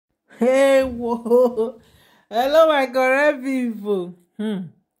Hey, whoa. Hello, my correct people.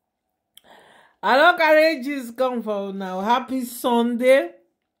 I don't carry Jesus come for now. Happy Sunday.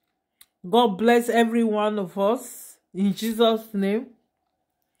 God bless every one of us. In Jesus' name.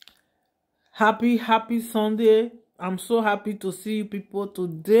 Happy Sunday. I'm so happy to see you people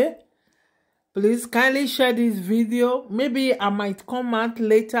today. Please kindly share this video. Maybe I might come out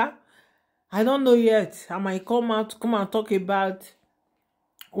later. I don't know yet. I might come and talk about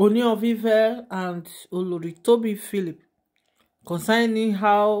Ooni of Ife and Olori Tobi Philip concerning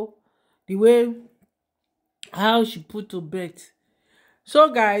how she put to bed. So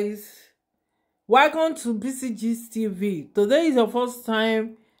guys, welcome to BCG's TV. Today is your first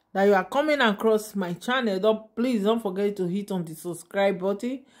time that you are coming across my channel. Please don't forget to hit on the subscribe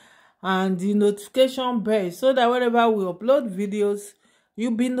button and the notification bell so that whenever we upload videos,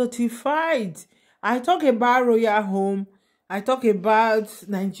 you'll be notified. I talk about royal home. I talk about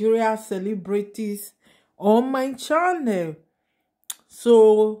Nigeria celebrities on my channel.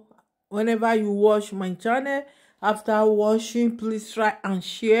 So whenever you watch my channel, after watching, please try and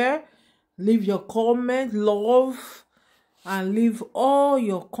share. Leave your comment, love, and leave all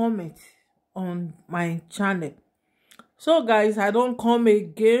your comments on my channel. So guys, I don't come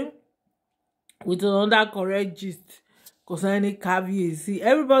again with another correct gist concerning Kabiyesi.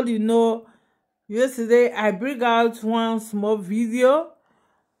 Everybody know yesterday I bring out one small video.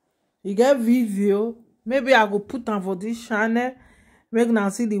 You get video. Maybe I go put am for this channel. Make now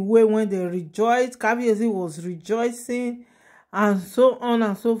see the way when they rejoice. Kabiyesi was rejoicing and so on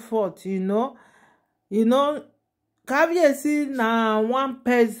and so forth. You know, Kabiyesi na one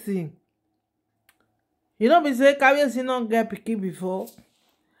person. You know, we say Kabiyesi not get pikin before.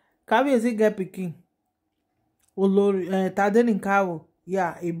 Kabiyesi get pikin. Olori, Tadenikawo,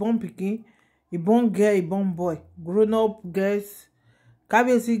 yeah, a born pikin, a born girl, a born boy, grown up girls.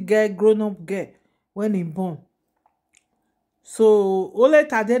 Kabiyesi get grown up girl when he born. So only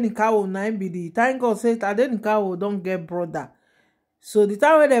Tadenikawo na be the thank God say Tadenikawo don't get brother. So the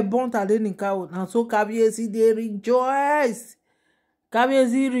time when they born Tadenikawo, and so Kabiyesi they rejoice.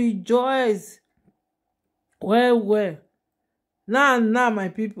 Kabiyesi rejoice. Well. Now, my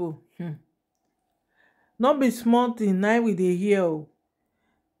people. Not be small thing now with the hear.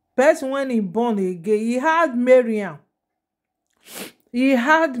 Person when he born again, he had Mariam.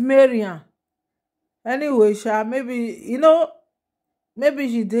 Anyway, maybe maybe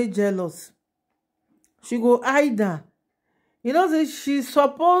she did jealous. She go hide her. Say she's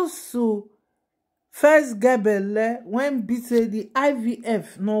supposed to first get belle when be say the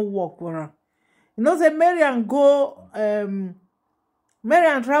IVF no work for her. Say Mariam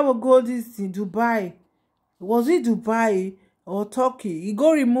travel go this in Dubai. Was it Dubai or Turkey? He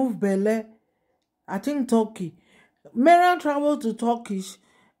go remove belle. I think Turkey. Mariam travel to Turkey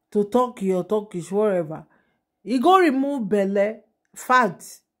or Turkish, wherever. He go remove belle.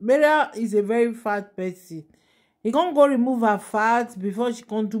 Fat. Mariam is a very fat person. He can't go remove her fat before she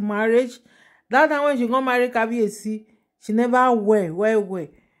come to marriage. That time when she go marry Kabiyesi, she never wear.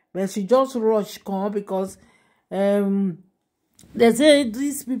 But she just rush come because they say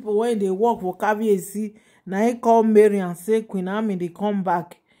these people when they work for Kabiyesi, now he call Mary and say Queen Ami they come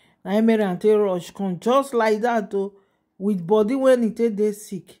back. Now Mary and take rush come just like that though, with body when he take dey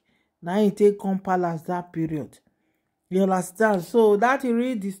sick. Now he take come palace that period. You understand? So that he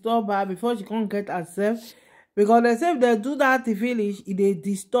really disturb her before she can't get herself. Because they say if they do that to finish, they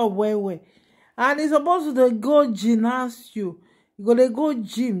disturb well. And it's supposed to go gymnasium. You go go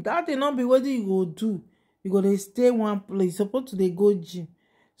gym. That will not be what you go do. You go stay one place. Supposed to go gym.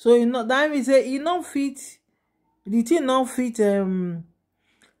 So that means say it not fit. The thing not fit.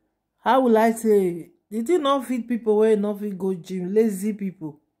 How will I say? The thing not fit people where not fit go gym. Lazy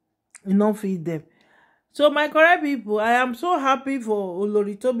people. You not fit them. So my correct people, I am so happy for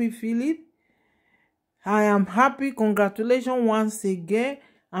Olori Tobi Philip. I am happy. Congratulations once again.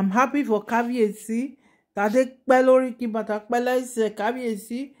 I'm happy for Kabiyesi.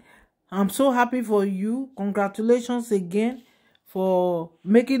 Kabiyesi. I'm so happy for you. Congratulations again for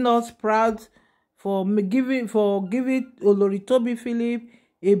making us proud, for giving Olori Tobi Philip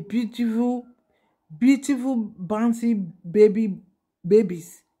a beautiful bouncy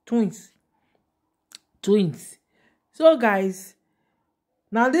babies, twins. So guys,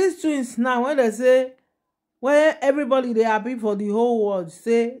 now these twins now when they say when everybody they happy for the whole world,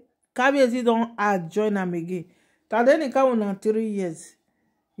 say Kabiyesi don't add join them again. Tadenikawo na 3 years.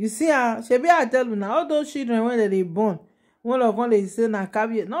 You see shebi I tell you now, all those children when they born, one of them they say na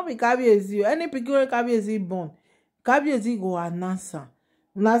Kabiyesi, not be Kabiyesi. Any pikin wey Kabiyesi born, Kabiyesi go announce am.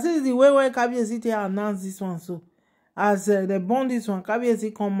 Una see the way when Kabiyesi take announce this one so. as they born this one,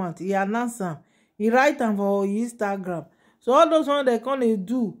 Kabiyesi come out, he announce am, he write am for Instagram. So all those one they come dey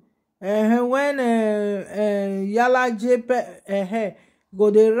do when Yala JP go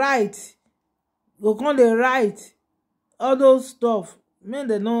dey write, go come dey write all those stuff, make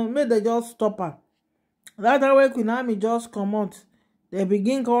they just stop am. That time when Queen Naomi just comot, they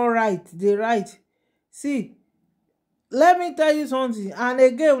begin come write, dey write. See, let me tell you something, and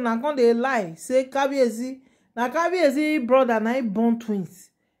again una come dey lie say Kabiyesi na Kabiyesi brother na him born twins.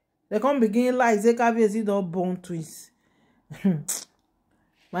 They come begin lie say Kabiyesi don born twins.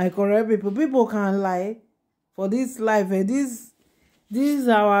 My correct people can lie for this life. This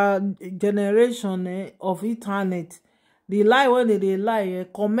our generation of internet. The lie when they lie,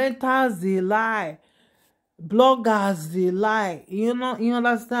 commenters they lie, bloggers they lie. You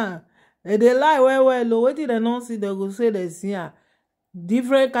understand? They lie well. Wetin they don't see, they go say they see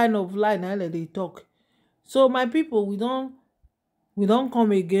different kind of lie now that they talk. So my people, we don't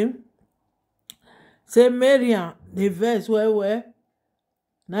come again. Say Mariam, the verse well.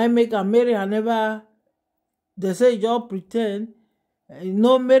 Now make a Mariam never. They say just pretend.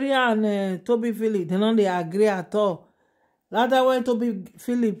 Mariam and Tobi Philip, they don't agree at all. Later when Tobi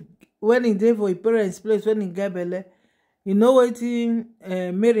Philip, when he did for his parents' place, when he get belle, you know wetin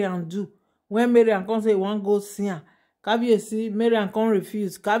Mariam do. When Mariam come say he wan go see her, Kabiyesi, Mariam come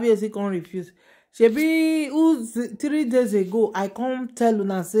refuse. Kabiyesi come refuse. Shebi 3 days ago, I come tell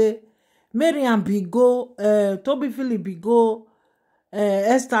una say Mariam be go, Tobi Philip be go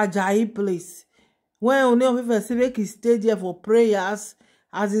Esther Ajayi place. When Ooni of Ife say make he stay there for prayers,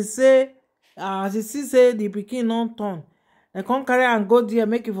 as he see say the pikin don turn, they come carry am go there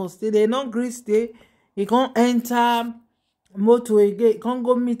make he for stay. They no gree stay. He come enter motor again, come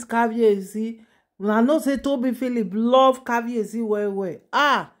go meet Kabiyesi. Una know say Tobi Philip love Kabiyesi well.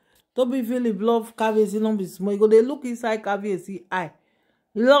 Tobi Philip love Kabiyesi no be small. He go dey look inside Kabiyesi eye.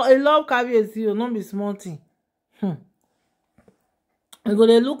 He love Kabiyesi, no be small thing. He go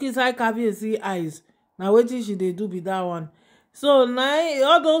dey look inside Kabiyesi eyes. Na wetin she dey do be that one. So now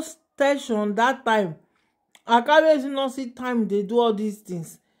all those tension that time, Kabiyesi no see time dey do all these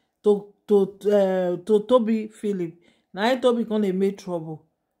things to Tobi Philip. Now Tobi come dey make trouble.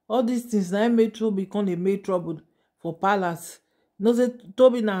 All these things now make Tobi come dey make trouble for palace. No say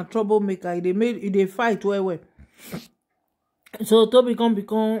Tobi na troublemaker. He dey fight well. So Tobi come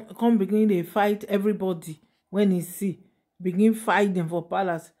begin dey fight everybody when he see. Begin fight them for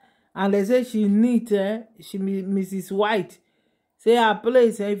palace. And they say she neat, she Mrs. White. Say her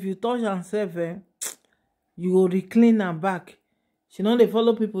place, if you touch herself, you go reclean her back. She no dey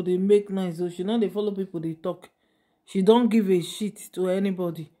follow people, they make noise. So she no dey follow people, they talk. She don't give a shit to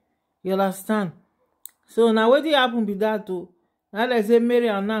anybody. You understand? So now wetin happen be that too. Now they say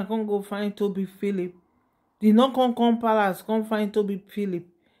Mariam now come go find Tobi Philip. Did not come palace, come find Tobi Philip.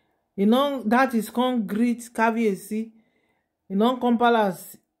 You know, that is come greet Kabiyesi. You know, come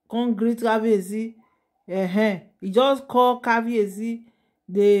palace, come greet Kabiyesi. He just call Kabiyesi.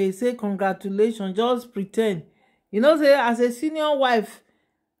 They say congratulations, just pretend. You know, say as a senior wife,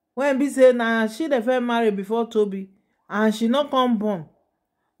 when be say nah, she the first married before Tobi, and she not come born.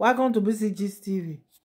 Welcome to BCG's TV.